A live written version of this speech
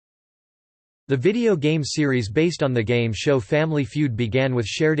The video game series based on the game show Family Feud began with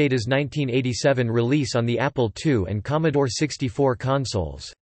ShareData's 1987 release on the Apple II and Commodore 64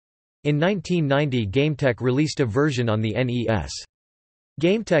 consoles. In 1990 GameTek released a version on the NES.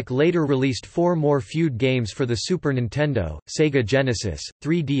 GameTek later released 4 more Feud games for the Super Nintendo, Sega Genesis,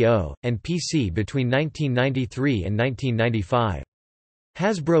 3DO, and PC between 1993 and 1995.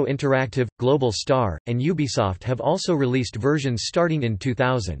 Hasbro Interactive, Global Star, and Ubisoft have also released versions starting in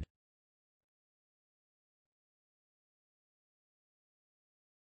 2000.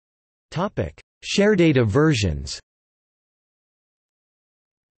 ShareData versions.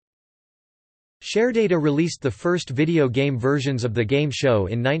 ShareData released the first video game versions of the game show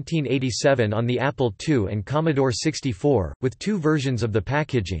in 1987 on the Apple II and Commodore 64, with 2 versions of the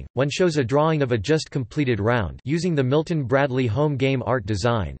packaging. One shows a drawing of a just completed round using the Milton Bradley home game art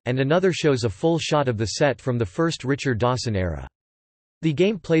design, and another shows a full shot of the set from the first Richard Dawson era. The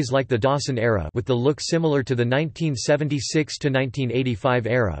game plays like the Dawson era with the look similar to the 1976 to 1985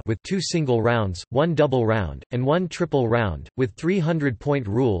 era with 2 single rounds, 1 double round, and 1 triple round, with 300-point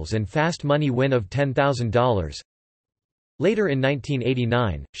rules and fast money win of $10,000. Later in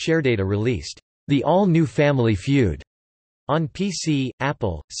 1989, ShareData released the all-new Family Feud on PC,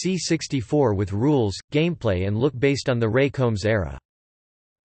 Apple, C64 with rules, gameplay and look based on the Ray Combs era.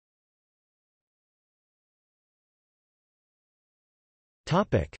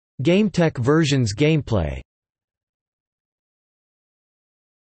 GameTek versions gameplay.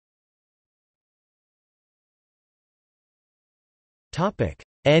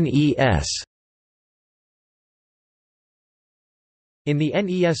 NES. In the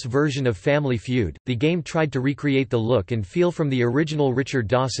NES version of Family Feud, the game tried to recreate the look and feel from the original Richard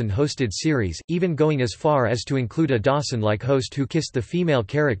Dawson-hosted series, even going as far as to include a Dawson-like host who kissed the female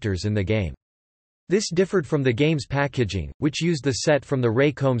characters in the game. This differed from the game's packaging, which used the set from the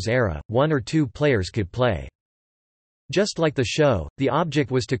Ray Combs era. 1 or 2 players could play. Just like the show, the object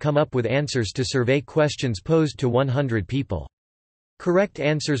was to come up with answers to survey questions posed to 100 people. Correct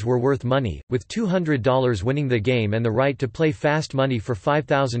answers were worth money, with $200 winning the game and the right to play fast money for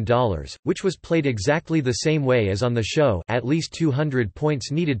 $5,000, which was played exactly the same way as on the show, at least 200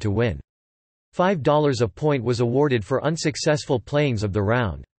 points needed to win. $5 a point was awarded for unsuccessful playings of the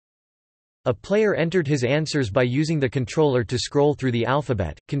round. A player entered his answers by using the controller to scroll through the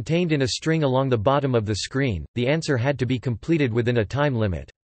alphabet, contained in a string along the bottom of the screen. The answer had to be completed within a time limit.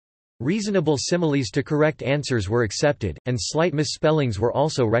 Reasonable similes to correct answers were accepted, and slight misspellings were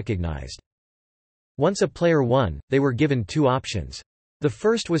also recognized. Once a player won, they were given 2 options. The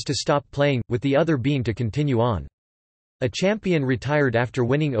first was to stop playing, with the other being to continue on. A champion retired after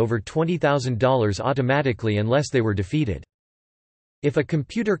winning over $20,000 automatically unless they were defeated. If a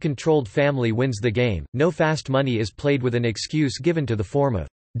computer-controlled family wins the game, no fast money is played with an excuse given to the form of,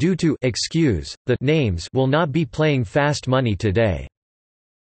 "Due to excuse, the names will not be playing fast money today."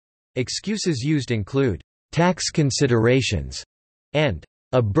 Excuses used include, "tax considerations," and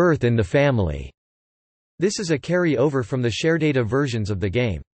 "a birth in the family." This is a carry-over from the ShareData versions of the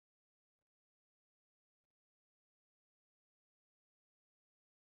game.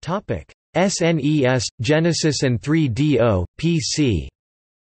 SNES, Genesis and 3DO, PC.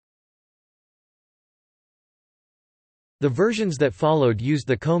 The versions that followed used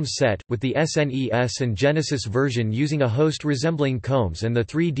the Combs set, with the SNES and Genesis version using a host resembling Combs and the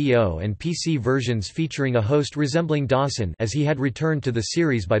 3DO and PC versions featuring a host resembling Dawson, as he had returned to the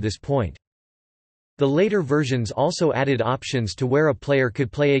series by this point. The later versions also added options to where a player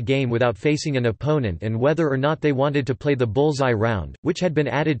could play a game without facing an opponent and whether or not they wanted to play the bullseye round, which had been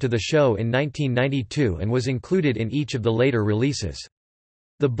added to the show in 1992 and was included in each of the later releases.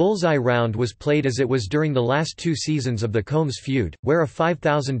 The bullseye round was played as it was during the last 2 seasons of the Combs feud, where a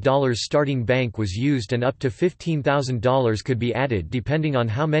 $5,000 starting bank was used and up to $15,000 could be added depending on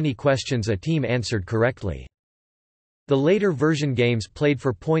how many questions a team answered correctly. The later version games played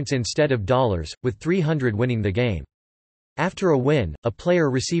for points instead of dollars, with 300 winning the game. After a win, a player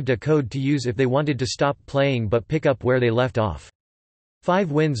received a code to use if they wanted to stop playing but pick up where they left off.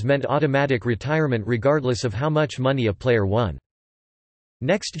 5 wins meant automatic retirement regardless of how much money a player won.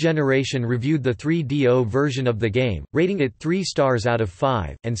 Next Generation reviewed the 3DO version of the game, rating it 3 stars out of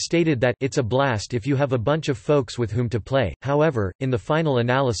 5, and stated that it's a blast if you have a bunch of folks with whom to play. However, in the final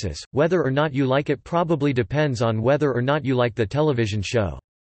analysis, whether or not you like it probably depends on whether or not you like the television show.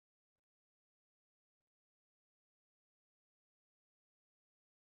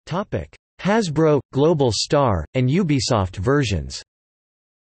 Hasbro, Global Star, and Ubisoft versions.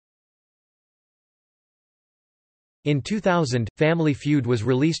 In 2000, Family Feud was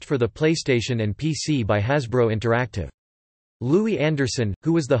released for the PlayStation and PC by Hasbro Interactive. Louis Anderson,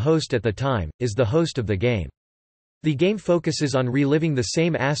 who was the host at the time, is the host of the game. The game focuses on reliving the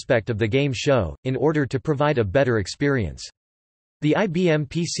same aspect of the game show, in order to provide a better experience. The IBM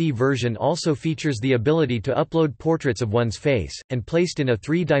PC version also features the ability to upload portraits of one's face, and placed in a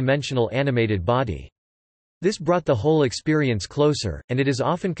three-dimensional animated body. This brought the whole experience closer, and it is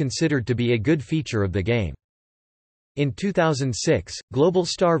often considered to be a good feature of the game. In 2006, Global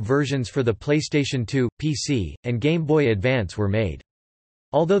Star versions for the PlayStation 2, PC, and Game Boy Advance were made.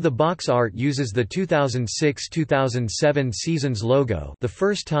 Although the box art uses the 2006-2007 season's logo, the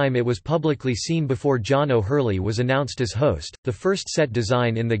first time it was publicly seen before John O'Hurley was announced as host, the first set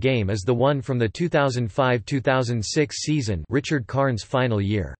design in the game is the one from the 2005-2006 season, Richard Karn's final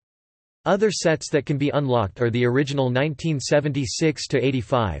year. Other sets that can be unlocked are the original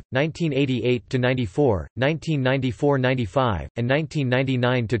 1976-85, 1988-94, 1994-95, and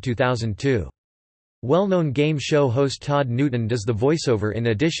 1999-2002. Well-known game show host Todd Newton does the voiceover in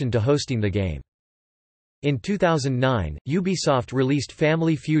addition to hosting the game. In 2009, Ubisoft released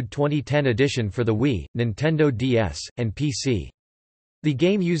Family Feud 2010 edition for the Wii, Nintendo DS, and PC. The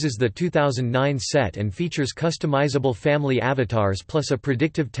game uses the 2009 set and features customizable family avatars plus a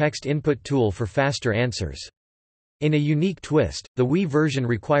predictive text input tool for faster answers. In a unique twist, the Wii version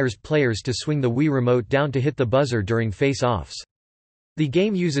requires players to swing the Wii remote down to hit the buzzer during face-offs. The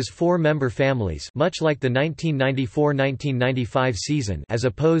game uses 4-member families, much like the 1994-1995 season, as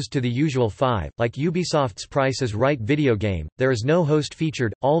opposed to the usual 5. Like Ubisoft's Price is Right video game, there is no host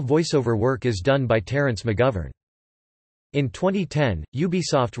featured. All voiceover work is done by Terrence McGovern. In 2010,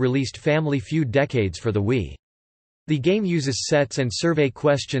 Ubisoft released Family Feud Decades for the Wii. The game uses sets and survey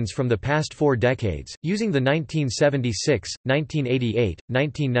questions from the past 4 decades, using the 1976, 1988,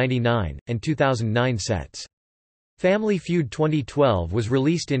 1999, and 2009 sets. Family Feud 2012 was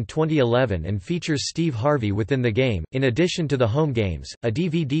released in 2011 and features Steve Harvey within the game. In addition to the home games, a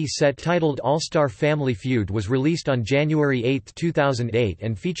DVD set titled All-Star Family Feud was released on January 8, 2008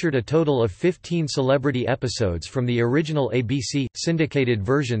 and featured a total of 15 celebrity episodes from the original ABC, syndicated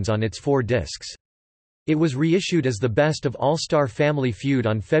versions on its 4 discs. It was reissued as the Best of All-Star Family Feud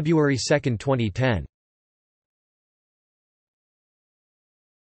on February 2, 2010.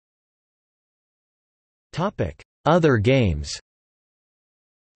 Other games.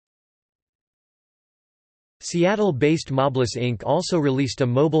 Seattle-based Mobless Inc. also released a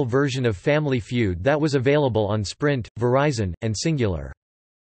mobile version of Family Feud that was available on Sprint, Verizon, and Cingular.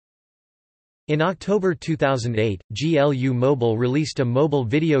 In October 2008, GLU Mobile released a mobile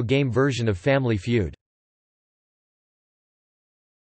video game version of Family Feud.